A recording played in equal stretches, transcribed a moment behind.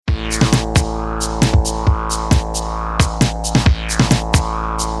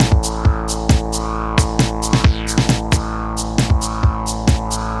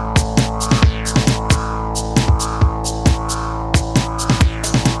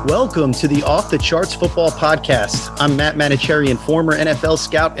Welcome to the Off the Charts Football Podcast. I'm Matt Manicherian, former NFL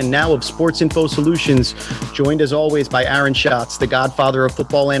scout and now of Sports Info Solutions, joined as always by Aaron Schatz, the godfather of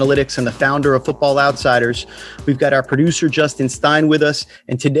football analytics and the founder of Football Outsiders. We've got our producer, Justin Stein, with us,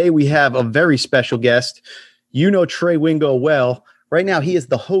 and today we have a very special guest. You know Trey Wingo well. Right now, he is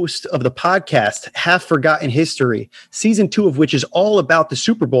the host of the podcast, Half Forgotten History, season 2 of which is all about the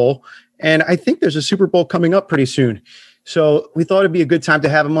Super Bowl, and I think there's a Super Bowl coming up pretty soon. So we thought it'd be a good time to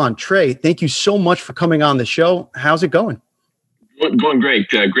have him on. Trey, thank you so much for coming on the show. How's it going? Going great.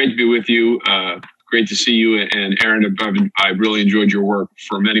 Great to be with you. Great to see you. And Aaron, I've really enjoyed your work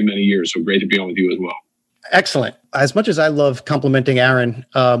for many, many years. So great to be on with you as well. Excellent. As much as I love complimenting Aaron,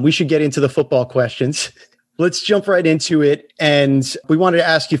 we should get into the football questions. Let's jump right into it. And we wanted to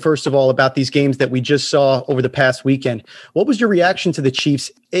ask you, first of all, about these games that we just saw over the past weekend. What was your reaction to the Chiefs'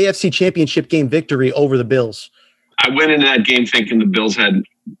 AFC Championship game victory over the Bills? I went into that game thinking the Bills had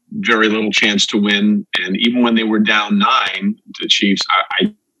very little chance to win. And even when they were down 9 to the Chiefs,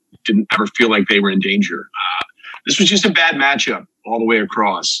 I didn't ever feel like they were in danger. This was just a bad matchup all the way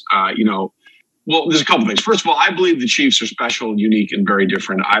across. Well, there's a couple things. First of all, I believe the Chiefs are special, unique, and very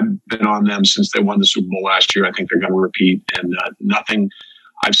different. I've been on them since they won the Super Bowl last year. I think they're going to repeat. And nothing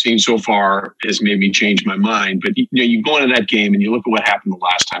I've seen so far has made me change my mind. But you go into that game and you look at what happened the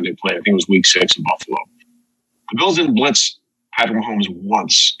last time they played. I think it was week 6 in Buffalo. The Bills didn't blitz Patrick Mahomes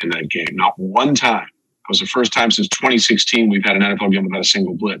once in that game, not one time. It was the first time since 2016 we've had an NFL game without a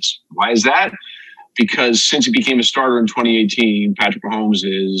single blitz. Why is that? Because since he became a starter in 2018, Patrick Mahomes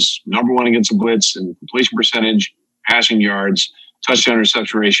is number 1 against the blitz in completion percentage, passing yards, touchdown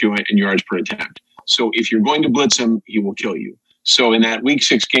interception ratio, and yards per attempt. So if you're going to blitz him, he will kill you. So in that week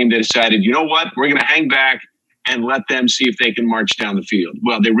 6 game, they decided, you know what? We're going to hang back and let them see if they can march down the field.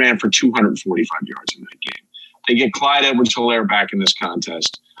 Well, they ran for 245 yards in that game. They get Clyde Edwards-Helaire back in this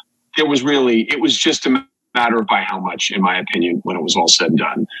contest. It was just a matter of by how much, in my opinion, when it was all said and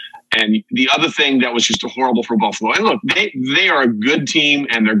done. And the other thing that was just horrible for Buffalo, and look, they are a good team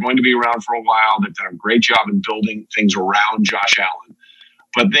and they're going to be around for a while. They've done a great job in building things around Josh Allen.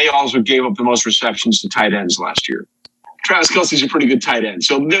 But they also gave up the most receptions to tight ends last year. Travis Kelce's a pretty good tight end.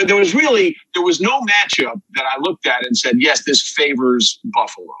 So there was no matchup that I looked at and said, yes, this favors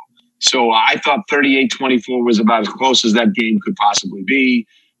Buffalo. So I thought 38-24 was about as close as that game could possibly be.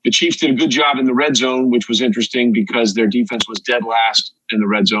 The Chiefs did a good job in the red zone, which was interesting because their defense was dead last in the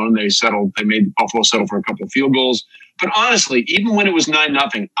red zone. They made Buffalo settle for a couple of field goals. But honestly, even when it was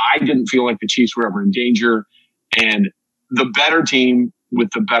 9-0, I didn't feel like the Chiefs were ever in danger. And the better team with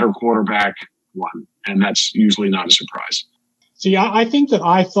the better quarterback won. And that's usually not a surprise. See, I think that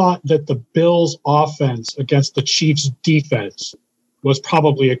I thought that the Bills' offense against the Chiefs' defense was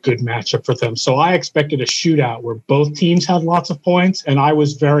probably a good matchup for them. So I expected a shootout where both teams had lots of points, and I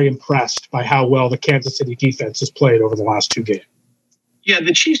was very impressed by how well the Kansas City defense has played over the last 2 games. Yeah,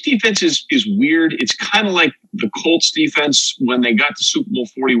 the Chiefs defense is weird. It's kind of like the Colts defense when they got to Super Bowl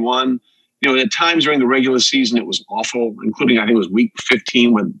 41. At times during the regular season, it was awful, including, I think it was week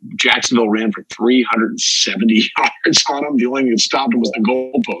 15 when Jacksonville ran for 370 yards on them. The only thing that stopped them was the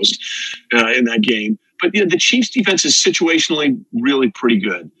goalpost in that game. But the Chiefs' defense is situationally really pretty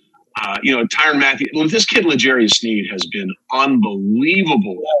good. Tyrann Mathieu, this kid, L'Jarius Sneed, has been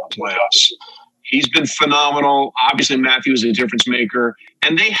unbelievable in the playoffs. He's been phenomenal. Obviously, Matthew is a difference maker.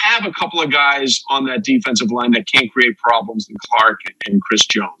 And they have a couple of guys on that defensive line that can't create problems in Clark and Chris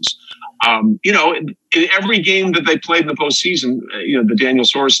Jones. In every game that they played in the postseason, the Daniel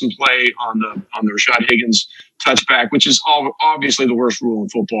Sorensen play on the Rashad Higgins touchback, which is obviously the worst rule in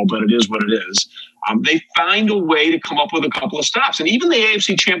football, but it is what it is. They find a way to come up with a couple of stops. And even the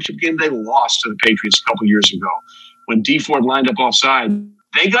AFC Championship game they lost to the Patriots a couple of years ago, when D Ford lined up offside,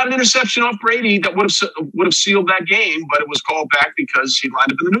 they got an interception off Brady that would have sealed that game, but it was called back because he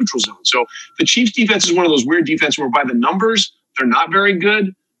lined up in the neutral zone. So the Chiefs defense is one of those weird defenses where by the numbers, they're not very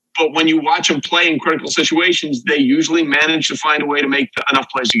good. But when you watch them play in critical situations, they usually manage to find a way to make enough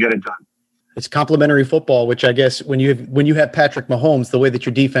plays to get it done. It's complementary football, which I guess when you have Patrick Mahomes, the way that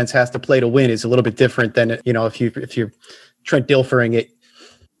your defense has to play to win is a little bit different than if you're Trent Dilfering it.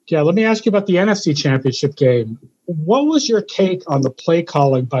 Yeah, let me ask you about the NFC Championship game. What was your take on the play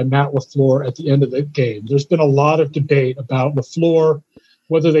calling by Matt LaFleur at the end of the game? There's been a lot of debate about LaFleur,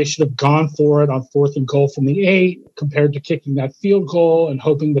 whether they should have gone for it on 4th and goal from the 8 compared to kicking that field goal and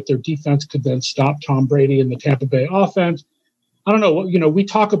hoping that their defense could then stop Tom Brady and the Tampa Bay offense. I don't know. We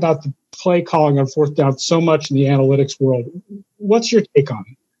talk about the play calling on 4th down so much in the analytics world. What's your take on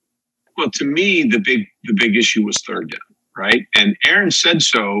it? Well, to me, the big issue was 3rd down, right? And Aaron said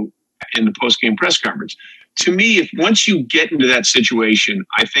so in the post-game press conference. to me, if once you get into that situation,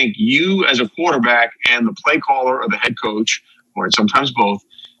 I think you as a quarterback and the play caller or the head coach, or sometimes both,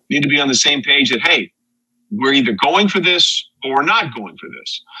 need to be on the same page that, hey, we're either going for this or we're not going for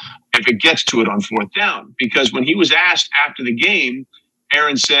this if it gets to it on fourth down. Because when he was asked after the game,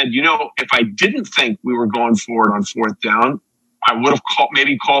 Aaron said, if I didn't think we were going for it on fourth down, I would have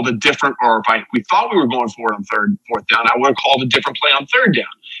called a different, or if we thought we were going for it on fourth down, I would have called a different play on third down.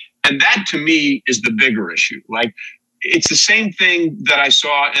 And that to me is the bigger issue. Like, it's the same thing that I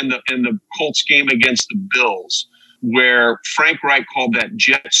saw in the Colts game against the Bills, where Frank Reich called that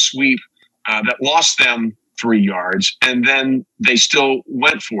jet sweep that lost them 3 yards, and then they still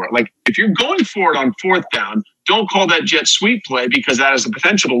went for it. Like, if you're going for it on fourth down, don't call that jet sweep play, because that has the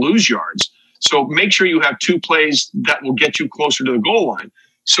potential to lose yards. So make sure you have two plays that will get you closer to the goal line.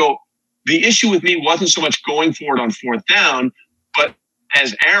 So the issue with me wasn't so much going for it on fourth down, but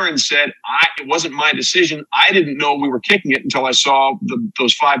as Aaron said, it wasn't my decision. I didn't know we were kicking it until I saw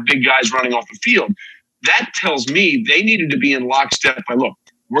those five big guys running off the field. That tells me they needed to be in lockstep by, look,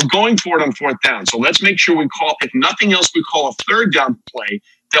 we're going for it on fourth down. So let's make sure we call, if nothing else, we call a third down play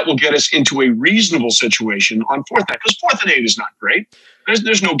that will get us into a reasonable situation on fourth down. Because 4th and 8 is not great.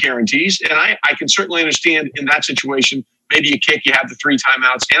 There's no guarantees. And I can certainly understand in that situation, maybe you kick, you have the 3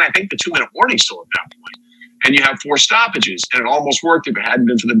 timeouts, and I think the 2-minute warning still at that point. And you have 4 stoppages. And it almost worked if it hadn't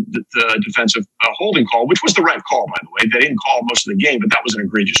been for the defensive holding call, which was the right call, by the way. They didn't call most of the game, but that was an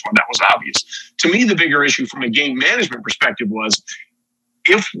egregious one. That was obvious. To me, the bigger issue from a game management perspective was,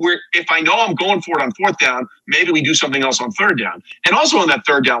 if I know I'm going for it on fourth down, maybe we do something else on third down. And also on that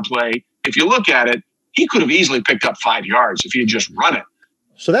third down play, if you look at it, he could have easily picked up 5 yards if he had just run it.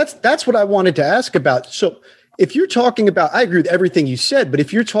 So that's what I wanted to ask about. So if you're talking about, I agree with everything you said, but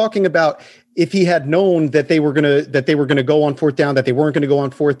if you're talking about if he had known that they were gonna go on fourth down, that they weren't going to go on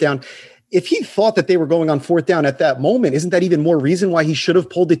fourth down, if he thought that they were going on fourth down at that moment, isn't that even more reason why he should have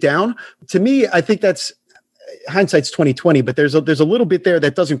pulled it down? To me, I think that's hindsight's 2020, but there's a little bit there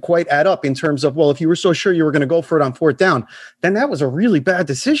that doesn't quite add up in terms of, well, if you were so sure you were going to go for it on fourth down, then that was a really bad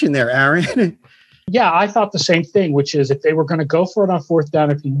decision there, Aaron. Yeah, I thought the same thing, which is if they were going to go for it on fourth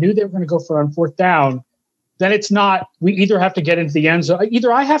down, if you knew they were going to go for it on fourth down, then it's not, we either have to get into the end zone,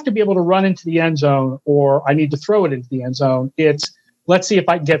 either I have to be able to run into the end zone or I need to throw it into the end zone. It's, let's see if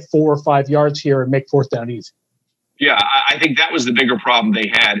I can get 4 or 5 yards here and make fourth down easy. Yeah, I think that was the bigger problem they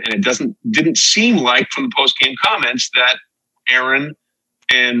had, and it didn't seem like from the post-game comments that Aaron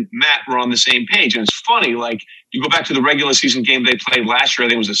and Matt were on the same page. And it's funny, like, you go back to the regular season game they played last year. I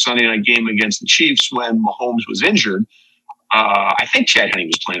think it was a Sunday night game against the Chiefs when Mahomes was injured. I think Chad Henne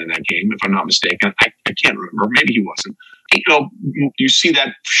was playing in that game, if I'm not mistaken. I can't remember. Maybe he wasn't. You see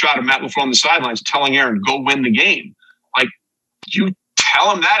that shot of Matt LaFleur on the sidelines telling Aaron, go win the game. Like, you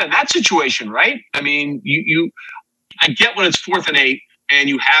tell him that in that situation, right? I mean, I get when it's 4th and 8 and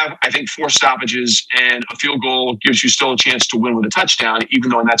you have, I think, 4 stoppages and a field goal gives you still a chance to win with a touchdown,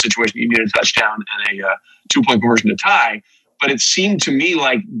 even though in that situation you needed a touchdown and a 2-point conversion to tie. But it seemed to me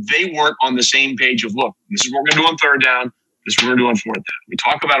like they weren't on the same page of, look, this is what we're going to do on third down. This is what we're going to do on fourth down. We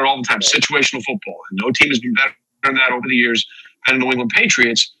talk about it all the time, situational football. And no team has been better than that over the years than the New England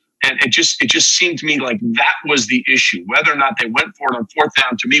Patriots. And it just seemed to me like that was the issue. Whether or not they went for it on fourth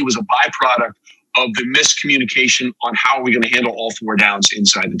down, to me, was a byproduct of the miscommunication on how are we going to handle all 4 downs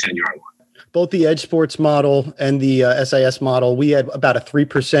inside the 10-yard line. Both the Edge Sports model and the SIS model, we had about a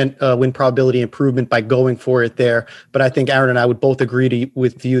 3% win probability improvement by going for it there. But I think Aaron and I would both agree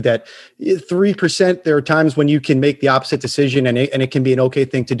with you that 3%, there are times when you can make the opposite decision and it can be an okay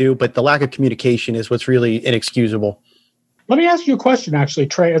thing to do. But the lack of communication is what's really inexcusable. Let me ask you a question, actually,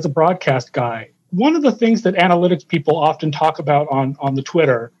 Trey, as a broadcast guy. One of the things that analytics people often talk about on the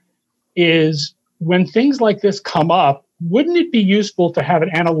Twitter is when things like this come up, wouldn't it be useful to have an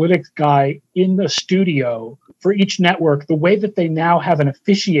analytics guy in the studio for each network the way that they now have an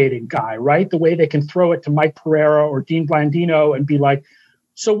officiating guy, right? The way they can throw it to Mike Pereira or Dean Blandino and be like,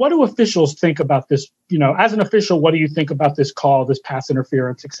 so what do officials think about this? You know, as an official, what do you think about this call, this pass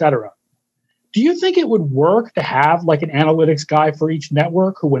interference, et cetera? Do you think it would work to have like an analytics guy for each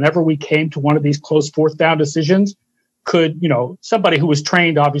network who, whenever we came to one of these close fourth down decisions, could, somebody who was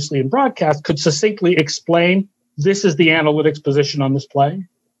trained obviously in broadcast could succinctly explain this is the analytics position on this play?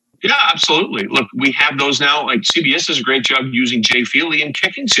 Yeah, absolutely. Look, we have those now. Like CBS does a great job using Jay Feely in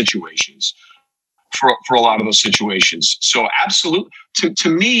kicking situations for a lot of those situations. So absolutely. To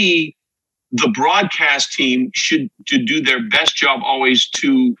me, the broadcast team should do their best job always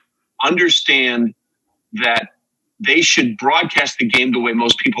to understand that they should broadcast the game the way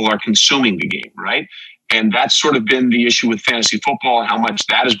most people are consuming the game, right? And that's sort of been the issue with fantasy football and how much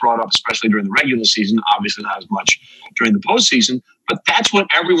that is brought up, especially during the regular season, obviously not as much during the postseason. But that's what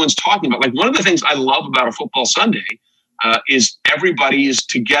everyone's talking about. Like, one of the things I love about a football Sunday is everybody is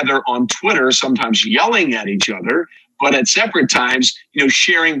together on Twitter, sometimes yelling at each other, but at separate times,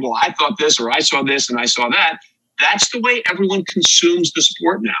 sharing, well, I thought this, or I saw this, and I saw that. That's the way everyone consumes the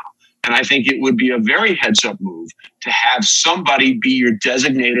sport now. And I think it would be a very heads-up move to have somebody be your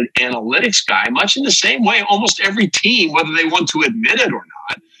designated analytics guy, much in the same way almost every team, whether they want to admit it or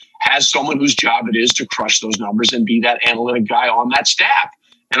not, has someone whose job it is to crush those numbers and be that analytic guy on that staff.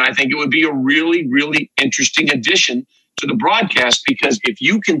 And I think it would be a really, really interesting addition to the broadcast, because if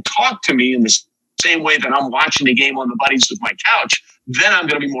you can talk to me in the same way that I'm watching the game on the buddies with my couch, then I'm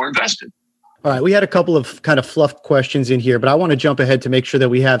going to be more invested. All right, we had a couple of kind of fluff questions in here, but I want to jump ahead to make sure that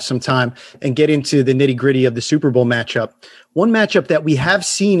we have some time and get into the nitty-gritty of the Super Bowl matchup. One matchup that we have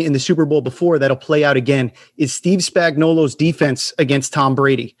seen in the Super Bowl before that'll play out again is Steve Spagnuolo's defense against Tom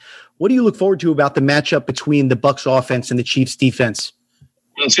Brady. What do you look forward to about the matchup between the Bucs offense and the Chiefs defense?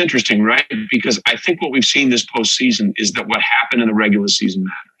 Well, it's interesting, right? Because I think what we've seen this postseason is that what happened in the regular season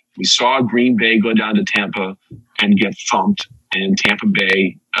mattered. We saw Green Bay go down to Tampa and get thumped, and Tampa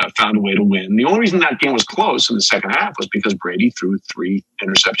Bay found a way to win. The only reason that game was close in the second half was because Brady threw 3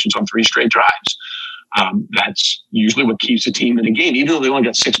 interceptions on 3 straight drives. That's usually what keeps a team in a game, even though they only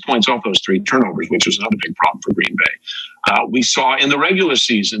got 6 points off those 3 turnovers, which was another big problem for Green Bay. We saw in the regular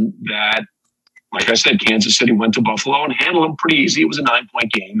season that, like I said, Kansas City went to Buffalo and handled them pretty easy. It was a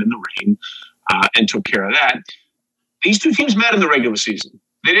 9-point game in the rain and took care of that. These two teams met in the regular season.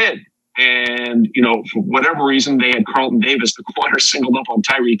 They did. And, for whatever reason, they had Carlton Davis, the corner, singled up on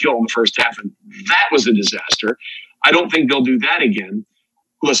Tyreek Hill in the first half, and that was a disaster. I don't think they'll do that again.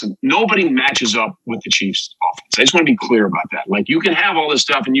 Listen, nobody matches up with the Chiefs offense. I just want to be clear about that. Like, you can have all this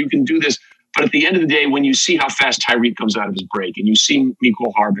stuff and you can do this, but at the end of the day, when you see how fast Tyreek comes out of his break and you see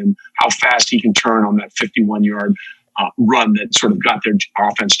Mecole Hardman, how fast he can turn on that 51-yard run that sort of got their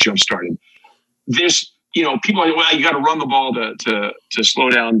offense jump-started, there's, people are like, well, you got to run the ball to slow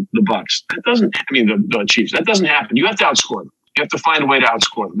down the Bucs. That doesn't, the Chiefs. That doesn't happen. You have to outscore them. You have to find a way to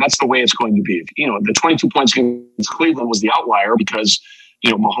outscore them. That's the way it's going to be. The 22 points against Cleveland was the outlier because,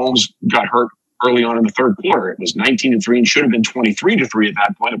 Mahomes got hurt early on in the third quarter. It was 19-3 and should have been 23-3 at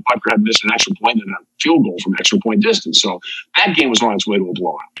that point. And Butker had missed an extra point and a field goal from extra point distance. So that game was on its way to a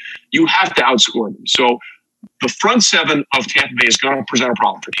blowout. You have to outscore them. So the front seven of Tampa Bay is going to present a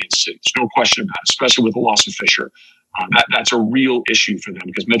problem for Kansas City. There's no question about it, especially with the loss of Fisher. That's a real issue for them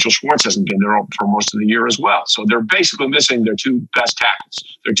because Mitchell Schwartz hasn't been there for most of the year as well. So they're basically missing their 2 best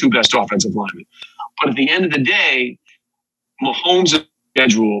tackles, their 2 best offensive linemen. But at the end of the day, Mahomes'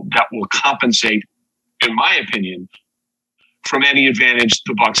 schedule that will compensate, in my opinion, from any advantage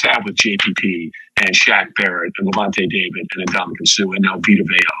the Bucs have with JPP and Shaq Barrett and Levante David and Ndamukong Suh and now Vita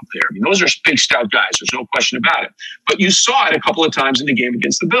Vea up there. Those are big, stout guys. There's no question about it. But you saw it a couple of times in the game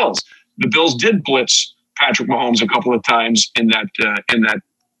against the Bills. The Bills did blitz Patrick Mahomes a couple of times in that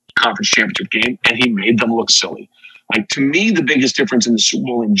conference championship game, and he made them look silly. Like, to me, the biggest difference in the Super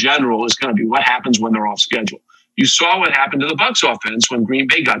Bowl in general is going to be what happens when they're off schedule. You saw what happened to the Bucs offense when Green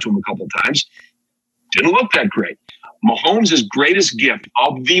Bay got to him a couple of times. Didn't look that great. Mahomes' greatest gift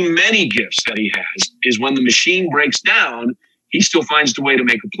of the many gifts that he has is when the machine breaks down, he still finds the way to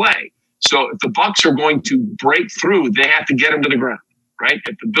make a play. So if the Bucs are going to break through, they have to get him to the ground, right?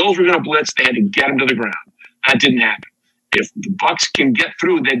 If the Bills were going to blitz, they had to get him to the ground. That didn't happen. If the Bucs can get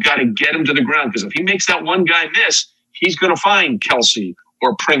through, they've got to get him to the ground, because if he makes that one guy miss, he's going to find Kelsey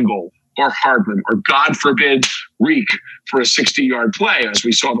or Pringle or Hardman or, God forbid, Reek for a 60-yard play, as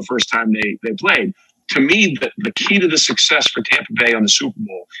we saw the first time they played. To me, the key to the success for Tampa Bay on the Super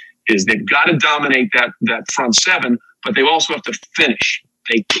Bowl is they've got to dominate that front seven, but they also have to finish.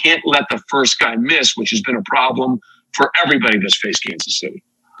 They can't let the first guy miss, which has been a problem for everybody that's faced Kansas City.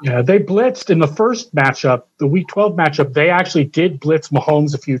 Yeah, they blitzed in the first matchup, the Week 12 matchup. They actually did blitz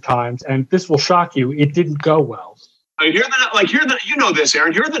Mahomes a few times, and this will shock you, it didn't go well. You know this,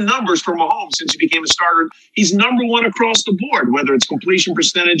 Aaron. Here are the numbers for Mahomes since he became a starter. He's number 1 across the board, whether it's completion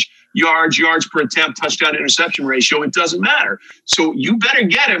percentage, yards per attempt, touchdown interception ratio. It doesn't matter. So you better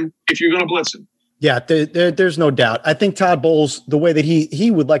get him if you're going to blitz him. Yeah, there's no doubt. I think Todd Bowles, the way that he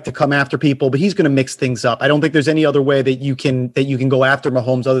would like to come after people, but he's going to mix things up. I don't think there's any other way that you can go after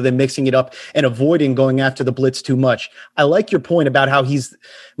Mahomes other than mixing it up and avoiding going after the blitz too much. I like your point about how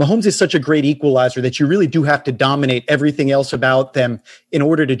Mahomes is such a great equalizer that you really do have to dominate everything else about them in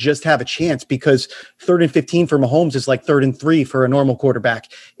order to just have a chance, because 3rd and 15 for Mahomes is like 3rd and 3 for a normal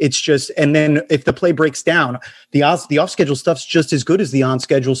quarterback. It's just, and then if the play breaks down, the off schedule stuff's just as good as the on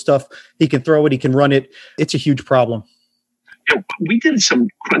schedule stuff. He can throw it, he can can run it, it's a huge problem. We did some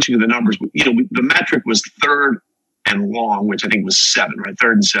crunching of the numbers. The metric was third and long, which I think was 7, right?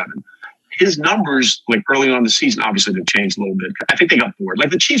 3rd and 7. His numbers, like early on in the season, obviously they've changed a little bit. I think they got bored.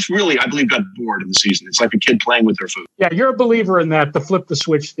 Like the Chiefs really, I believe, got bored in the season. It's like a kid playing with their food. Yeah, you're a believer in that, the flip the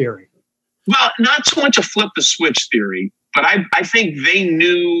switch theory. Well, not so much a flip the switch theory, but I think they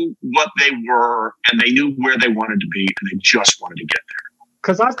knew what they were and they knew where they wanted to be and they just wanted to get there.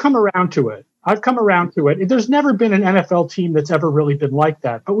 Because I've come around to it. There's never been an NFL team that's ever really been like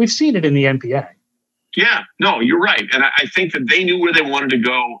that, but we've seen it in the NBA. Yeah, no, you're right. And I think that they knew where they wanted to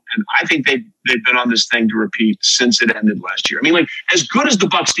go. And I think they've been on this thing to repeat since it ended last year. I mean, like, as good as the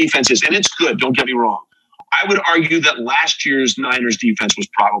Bucs defense is, and it's good, don't get me wrong, I would argue that last year's Niners defense was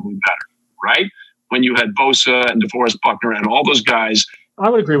probably better, right? When you had Bosa and DeForest Buckner and all those guys. I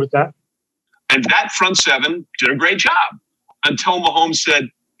would agree with that. And that front seven did a great job until Mahomes said,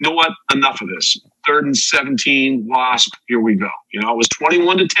 you know what, enough of this. 3rd and 17, Wasp, here we go. It was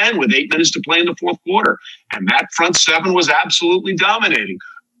 21-10 with 8 minutes to play in the fourth quarter. And that front seven was absolutely dominating,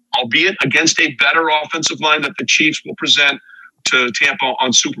 albeit against a better offensive line that the Chiefs will present to Tampa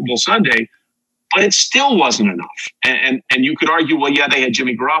on Super Bowl Sunday. But it still wasn't enough. And you could argue, well, yeah, they had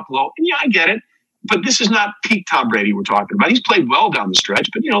Jimmy Garoppolo. And yeah, I get it. But this is not peak Tom Brady we're talking about. He's played well down the stretch.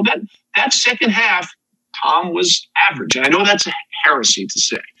 But, that second half, Tom was average. And I know that's a heresy to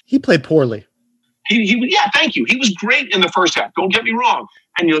say. He played poorly. Yeah, thank you. He was great in the first half. Don't get me wrong.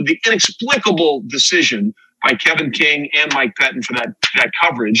 And the inexplicable decision by Kevin King and Mike Pettin for that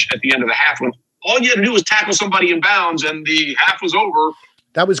coverage at the end of the half, when all you had to do was tackle somebody in bounds and the half was over.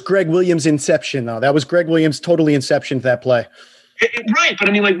 That was Greg Williams' inception, though. That was Greg Williams' totally inception to that play. Right, but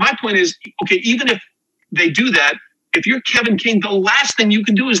I mean, like, my point is, okay, even if they do that, if you're Kevin King, the last thing you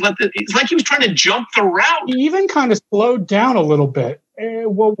can do is it's like he was trying to jump the route. He even kind of slowed down a little bit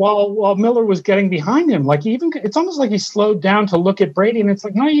while Miller was getting behind him. Like it's almost like he slowed down to look at Brady, and it's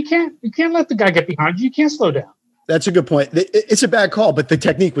like, no, you can't let the guy get behind you. You can't slow down. That's a good point. It's a bad call, but the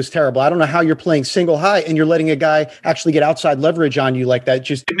technique was terrible. I don't know how you're playing single high and you're letting a guy actually get outside leverage on you like that.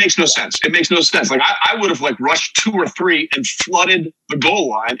 It makes no sense. It makes no sense. Like I would have rushed 2 or 3 and flooded the goal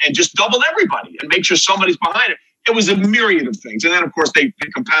line and just doubled everybody and make sure somebody's behind it. It was a myriad of things. And then, of course, they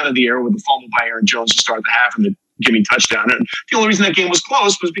compounded the error with the fumble by Aaron Jones to start the half and the gimme touchdown. And the only reason that game was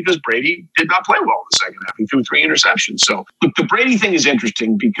close was because Brady did not play well in the second half. He threw 3 interceptions. So, look, the Brady thing is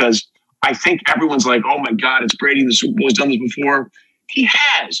interesting because I think everyone's like, oh, my God, it's Brady in the Super Bowl. He's done this before. He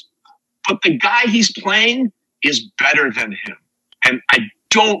has. But the guy he's playing is better than him. And I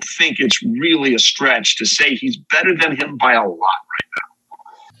don't think it's really a stretch to say he's better than him by a lot right now.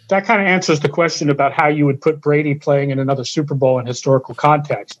 That kind of answers the question about how you would put Brady playing in another Super Bowl in historical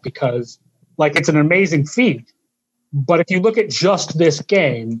context, because it's an amazing feat. But if you look at just this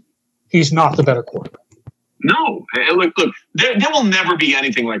game, he's not the better quarterback. No. Look, there will never be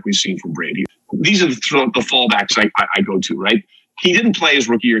anything like we've seen from Brady. These are the fallbacks I go to, right? He didn't play his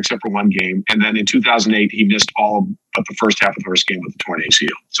rookie year except for one game. And then in 2008, he missed all of the first half of the first game with a torn ACL.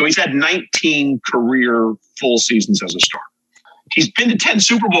 So he's had 19 career full seasons as a starter. He's been to 10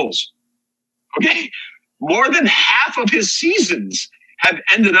 Super Bowls. Okay. More than half of his seasons have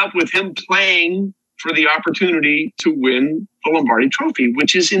ended up with him playing for the opportunity to win the Lombardi Trophy,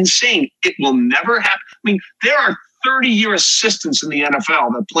 which is insane. It will never happen. I mean, there are 30-year assistants in the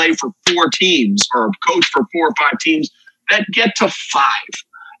NFL that play for 4 teams or coach for 4 or 5 teams that get to 5.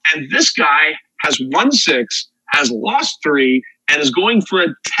 And this guy has won 6, has lost 3, and is going for a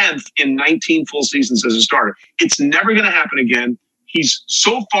 10th in 19 full seasons as a starter. It's never going to happen again. He's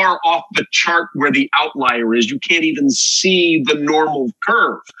so far off the chart where the outlier is, you can't even see the normal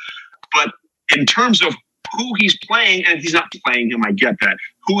curve. But in terms of who he's playing, and he's not playing him, I get that,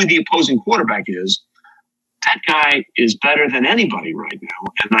 who the opposing quarterback is, that guy is better than anybody right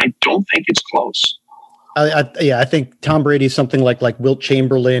now, and I don't think it's close. I think Tom Brady is something like Wilt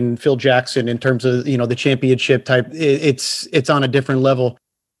Chamberlain, Phil Jackson in terms of the championship type. It's on a different level.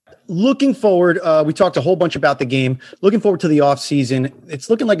 Looking forward, we talked a whole bunch about the game. Looking forward to the offseason. It's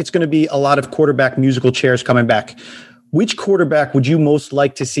looking like it's going to be a lot of quarterback musical chairs coming back. Which quarterback would you most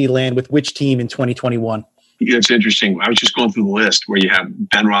like to see land with which team in 2021? It's interesting. I was just going through the list where you have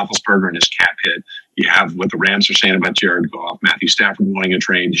Ben Roethlisberger and his cap hit. You have what the Rams are saying about Jared Goff, Matthew Stafford wanting a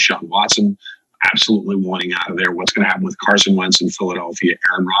trade, Deshaun Watson absolutely wanting out of there. What's going to happen with Carson Wentz in Philadelphia?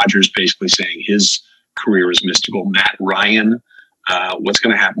 Aaron Rodgers basically saying his career is mystical. Matt Ryan, what's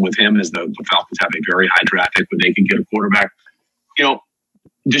going to happen with him is the Falcons have a very high draft pick, but they can get a quarterback.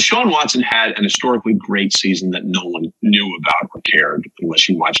 Deshaun Watson had an historically great season that no one knew about or cared unless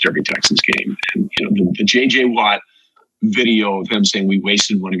you watched every Texans game. And the J.J. Watt video of him saying we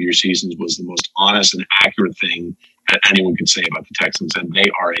wasted one of your seasons was the most honest and accurate thing that anyone could say about the Texans, and they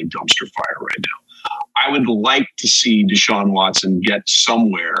are a dumpster fire right now. I would like to see Deshaun Watson get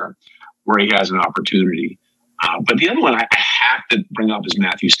somewhere where he has an opportunity. But the other one I have to bring up is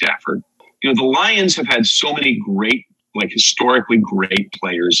Matthew Stafford. The Lions have had so many great, historically great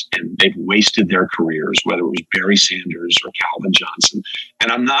players, and they've wasted their careers, whether it was Barry Sanders or Calvin Johnson.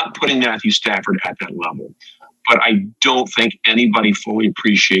 And I'm not putting Matthew Stafford at that level. But I don't think anybody fully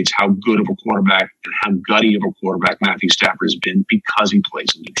appreciates how good of a quarterback and how gutty of a quarterback Matthew Stafford has been because he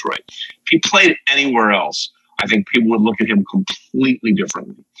plays in Detroit. If he played anywhere else, I think people would look at him completely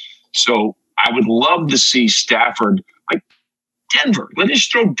differently. So I would love to see Stafford, like Denver. Let's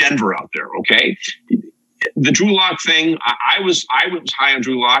just throw Denver out there, okay? The Drew Lock thing, I was high on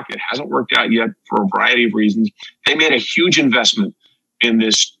Drew Lock. It hasn't worked out yet for a variety of reasons. They made a huge investment in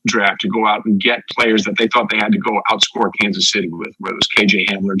this draft to go out and get players that they thought they had to go outscore Kansas City with, whether it was KJ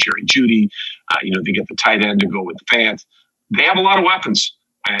Hamler, Jerry Jeudy, they get the tight end to go with Fant. They have a lot of weapons.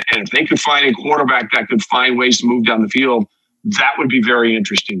 And if they could find a quarterback that could find ways to move down the field, that would be very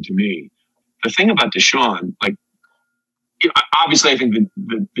interesting to me. The thing about Deshaun, obviously I think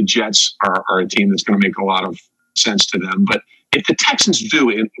the Jets are a team that's going to make a lot of sense to them. But if the Texans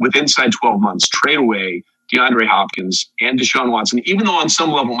do, with inside 12 months, trade away DeAndre Hopkins and Deshaun Watson, even though on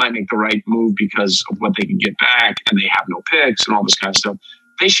some level might make the right move because of what they can get back and they have no picks and all this kind of stuff,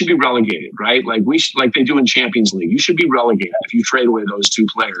 they should be relegated, right? Like they do in Champions League. You should be relegated if you trade away those two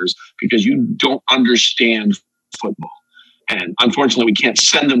players because you don't understand football. And unfortunately, we can't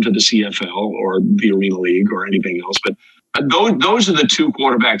send them to the CFL or the Arena League or anything else. But those are the two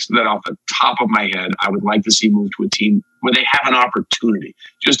quarterbacks that off the top of my head, I would like to see move to a team where they have an opportunity,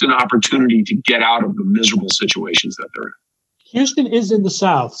 just an opportunity to get out of the miserable situations that they're in. Houston is in the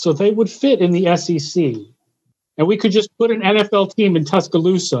South, so they would fit in the SEC. And we could just put an NFL team in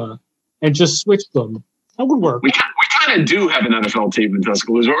Tuscaloosa and just switch them. That would work. We kind of do have an NFL team in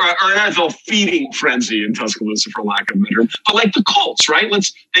Tuscaloosa, or an NFL feeding frenzy in Tuscaloosa, for lack of a better. But like the Colts, right?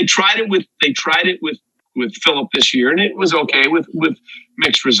 They tried it with Phillip this year, and it was okay with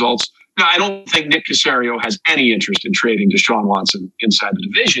mixed results. Now, I don't think Nick Caserio has any interest in trading Deshaun Watson inside the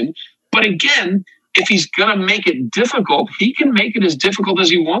division. But again, if he's going to make it difficult, he can make it as difficult as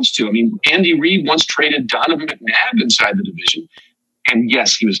he wants to. I mean, Andy Reid once traded Donovan McNabb inside the division. And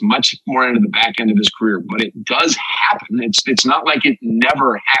yes, he was much more into the back end of his career, but it does happen. It's not like it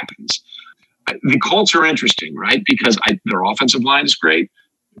never happens. The Colts are interesting, right? Because their offensive line is great.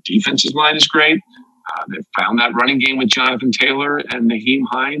 Their defensive line is great. They've found that running game with Jonathan Taylor and Naheem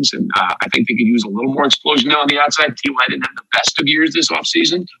Hines. And I think they could use a little more explosion now on the outside. T.Y. didn't have the best of years this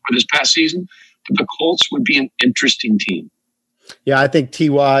offseason or this past season. But the Colts would be an interesting team. Yeah, I think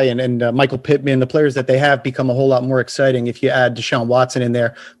T.Y. and Michael Pittman, the players that they have, become a whole lot more exciting if you add Deshaun Watson in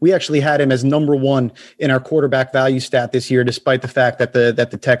there. We actually had him as number one in our quarterback value stat this year, despite the fact that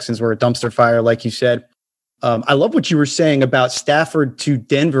the Texans were a dumpster fire, like you said. I love what you were saying about Stafford to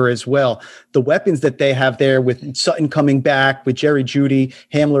Denver as well. The weapons that they have there with Sutton coming back, with Jerry Jeudy,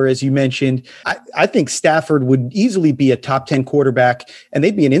 Hamler, as you mentioned. I think Stafford would easily be a top 10 quarterback, and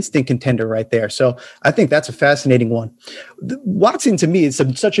they'd be an instant contender right there. So I think that's a fascinating one. Watson, to me, is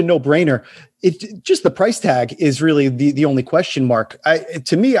such a no-brainer. Just the price tag is really the only question mark.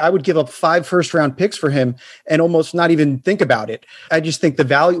 To me, I would give up 5 first-round picks for him and almost not even think about it. I just think the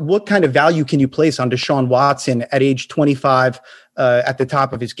value. What kind of value can you place on Deshaun Watson at age 25 at the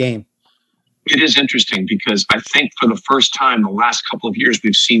top of his game? It is interesting because I think for the first time the last couple of years,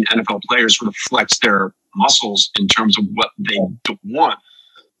 we've seen NFL players sort of flex their muscles in terms of what they want.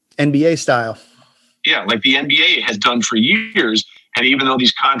 NBA style. Yeah, like the NBA has done for years. And even though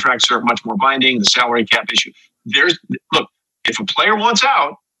these contracts are much more binding, the salary cap issue, look, if a player wants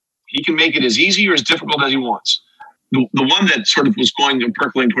out, he can make it as easy or as difficult as he wants. The one that sort of was going and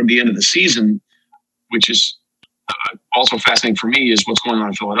percolating toward the end of the season, which is also fascinating for me, is what's going on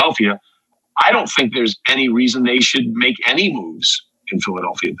in Philadelphia. I don't think there's any reason they should make any moves in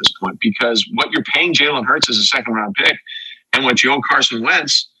Philadelphia at this point, because what you're paying Jalen Hurts as a second-round pick and what you owe Carson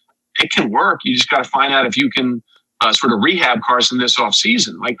Wentz, it can work. You just got to find out if you can sort of rehab Carson this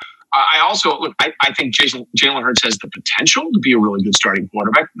offseason. Like, I think Jalen Hurts has the potential to be a really good starting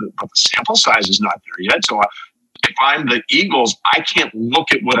quarterback, but the sample size is not there yet. So if I'm the Eagles, I can't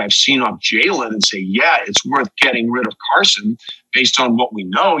look at what I've seen off Jalen and say, yeah, it's worth getting rid of Carson based on what we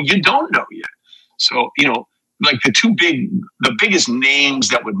know. You don't know yet. So, like the biggest names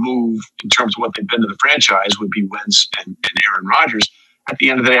that would move in terms of what they've been to the franchise would be Wentz and Aaron Rodgers. At the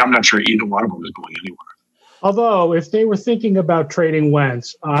end of the day, I'm not sure either one of them is going anywhere. Although, if they were thinking about trading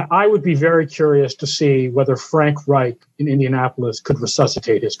Wentz, I would be very curious to see whether Frank Reich in Indianapolis could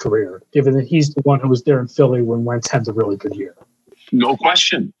resuscitate his career, given that he's the one who was there in Philly when Wentz had the really good year. No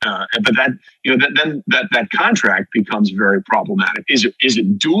question. But that contract becomes very problematic. Is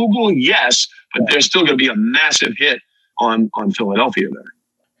it doable? Yes, but there's still going to be a massive hit on Philadelphia there.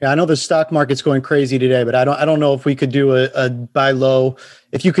 Yeah, I know the stock market's going crazy today, but I don't know if we could do a buy low.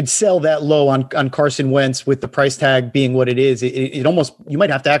 If you could sell that low on Carson Wentz with the price tag being what it is, it almost, you might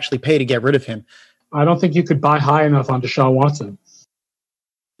have to actually pay to get rid of him. I don't think you could buy high enough on Deshaun Watson.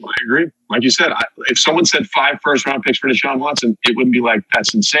 I agree. Like you said, if someone said 5 first-round picks for Deshaun Watson, it wouldn't be like,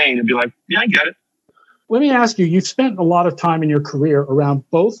 that's insane. It'd be like, yeah, I get it. Let me ask you, you've spent a lot of time in your career around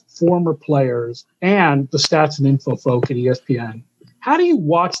both former players and the stats and info folk at ESPN. How do you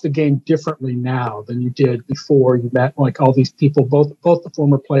watch the game differently now than you did before you met like all these people, both the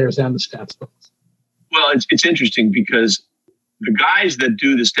former players and the stats folks? Well, it's interesting because the guys that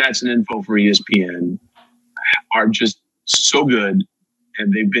do the stats and info for ESPN are just so good,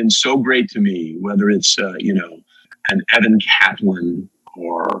 and they've been so great to me, whether it's, an Evan Kaplan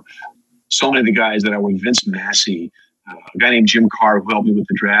or so many of the guys that I work with, Vince Massey, a guy named Jim Carr who helped me with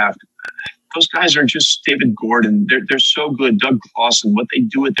the draft. Those guys are just David Gordon. They're so good. Doug Clawson, what they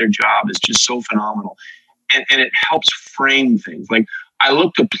do at their job is just so phenomenal. And it helps frame things. Like, I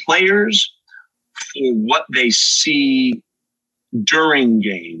look to players for what they see during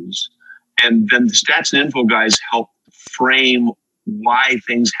games. And then the stats and info guys help frame why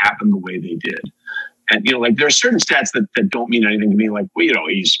things happen the way they did. And, there are certain stats that don't mean anything to me. Like,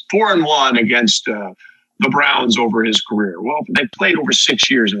 he's 4-1 against the Browns over his career. Well, they played over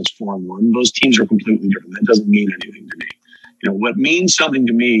 6 years and it's 4-1. Those teams are completely different. That doesn't mean anything to me. What means something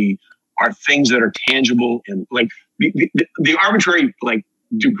to me are things that are tangible, and like the arbitrary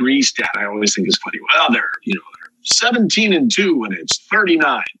degree stat I always think is funny. Well, they're 17-2 and it's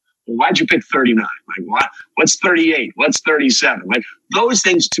 39. Well, why'd you pick 39? Like, what's 38? What's 37? Like, those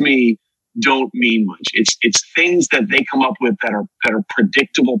things to me don't mean much. It's things that they come up with that are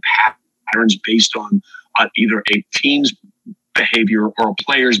predictable patterns based on either a team's behavior or a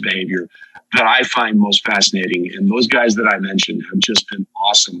player's behavior that I find most fascinating. And those guys that I mentioned have just been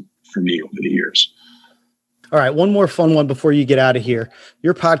awesome for me over the years. All right, one more fun one before you get out of here.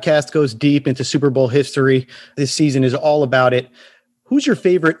 Your podcast goes deep into Super Bowl history. This season is all about it. Who's your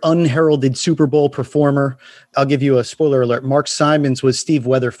favorite unheralded Super Bowl performer? I'll give you a spoiler alert. Mark Simons was Steve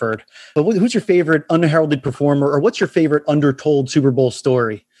Weatherford. But who's your favorite unheralded performer, or what's your favorite undertold Super Bowl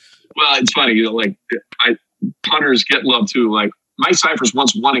story? Well, it's funny, punters get love too. Like, Mike Cyphers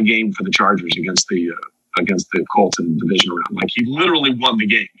once won a game for the Chargers against the Colts in the division round. Like, he literally won the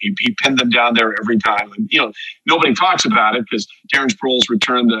game. He pinned them down there every time. And, nobody talks about it because Darren Sproles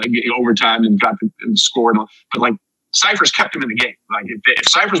returned the overtime and scored. But Cyphers kept him in the game. Like, if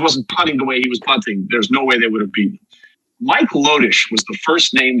Cyphers wasn't punting the way he was punting, there's no way they would have beaten him. Mike Lodish was the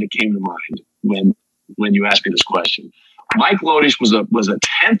first name that came to mind when you asked me this question. Mike Lodish was a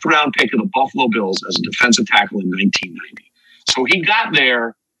 10th round pick of the Buffalo Bills as a defensive tackle in 1990. So he got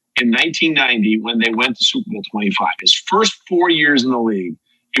there in 1990 when they went to Super Bowl 25. His first 4 years in the league,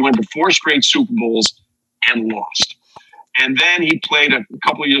 he went to 4 straight Super Bowls and lost. And then he played a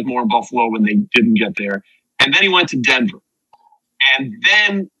couple of years more in Buffalo when they didn't get there. And then he went to Denver. And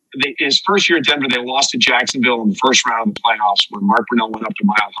then his first year at Denver, they lost to Jacksonville in the first round of the playoffs when Mark Brunell went up to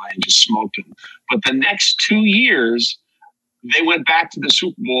Mile High and just smoked him. But the next 2 years, they went back to the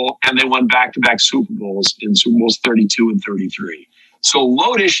Super Bowl, and they won back-to-back Super Bowls in Super Bowls 32 and 33. So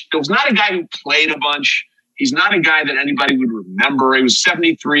Lodish was not a guy who played a bunch. He's not a guy that anybody would remember. He was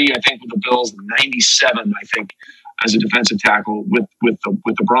 73, I think, with the Bills, 97, I think, as a defensive tackle with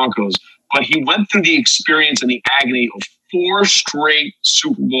the Broncos. But he went through the experience and the agony of 4 straight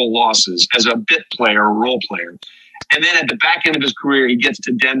Super Bowl losses as a bit player, a role player. And then at the back end of his career, he gets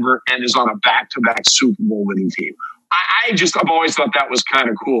to Denver and is on a back-to-back Super Bowl winning team. I've always thought that was kind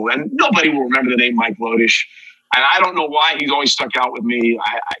of cool. And nobody will remember the name Mike Lodish. And I don't know why he's always stuck out with me.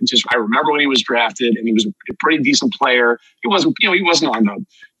 I remember when he was drafted, and he was a pretty decent player. He wasn't on the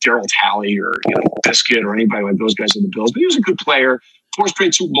Darryl Talley or Biscuit or anybody like those guys in the Bills, but he was a good player. 4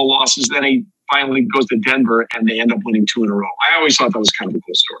 straight Super Bowl losses. Then he finally goes to Denver, and they end up winning 2 in a row. I always thought that was kind of a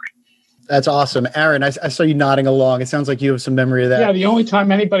cool story. That's awesome. Aaron, I saw you nodding along. It sounds like you have some memory of that. Yeah, the only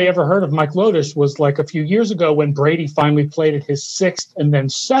time anybody ever heard of Mike Lodish was like a few years ago when Brady finally played at his 6th and then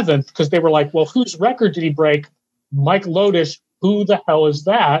 7th, because they were like, well, whose record did he break? Mike Lodish, who the hell is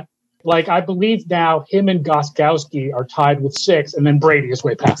that? Like, I believe now him and Gostkowski are tied with 6, and then Brady is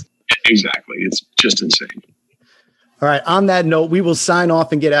way past. Exactly. It's just insane. All right. On that note, we will sign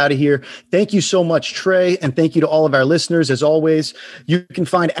off and get out of here. Thank you so much, Trey. And thank you to all of our listeners. As always, you can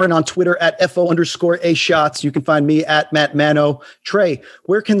find Aaron on Twitter at FO_A shots. You can find me at Matt Mano. Trey,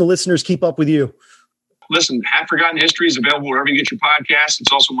 where can the listeners keep up with you? Listen, Half Forgotten History is available wherever you get your podcasts.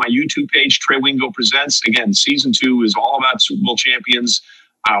 It's also my YouTube page, Trey Wingo Presents. Again, season 2 is all about Super Bowl champions.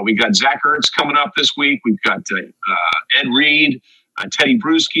 We got Zach Ertz coming up this week. We've got Ed Reed, Teddy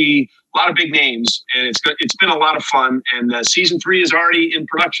Bruschi, a lot of big names, and it's been a lot of fun. And season 3 is already in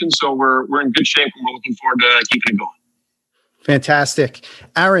production, so we're in good shape, and we're looking forward to keeping it going. Fantastic.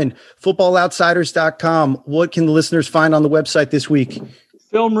 Aaron, footballoutsiders.com. What can the listeners find on the website this week?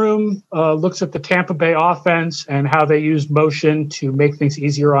 Film Room looks at the Tampa Bay offense and how they used motion to make things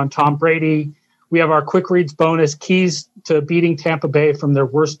easier on Tom Brady. We have our quick reads bonus, keys to beating Tampa Bay from their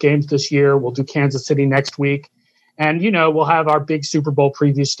worst games this year. We'll do Kansas City next week. And, we'll have our big Super Bowl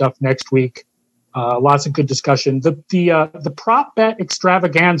preview stuff next week. Lots of good discussion. The prop bet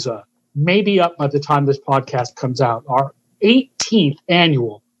extravaganza may be up by the time this podcast comes out. Our 18th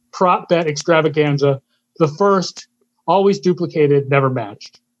annual prop bet extravaganza, the first, always duplicated, never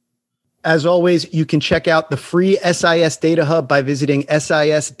matched. As always, you can check out the free SIS Data Hub by visiting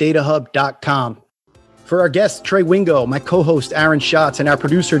sisdatahub.com. For our guest, Trey Wingo, my co-host, Aaron Schatz, and our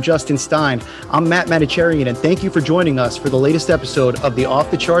producer, Justin Stein, I'm Matt Manicherian, and thank you for joining us for the latest episode of the Off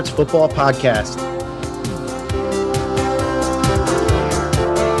the Charts Football Podcast.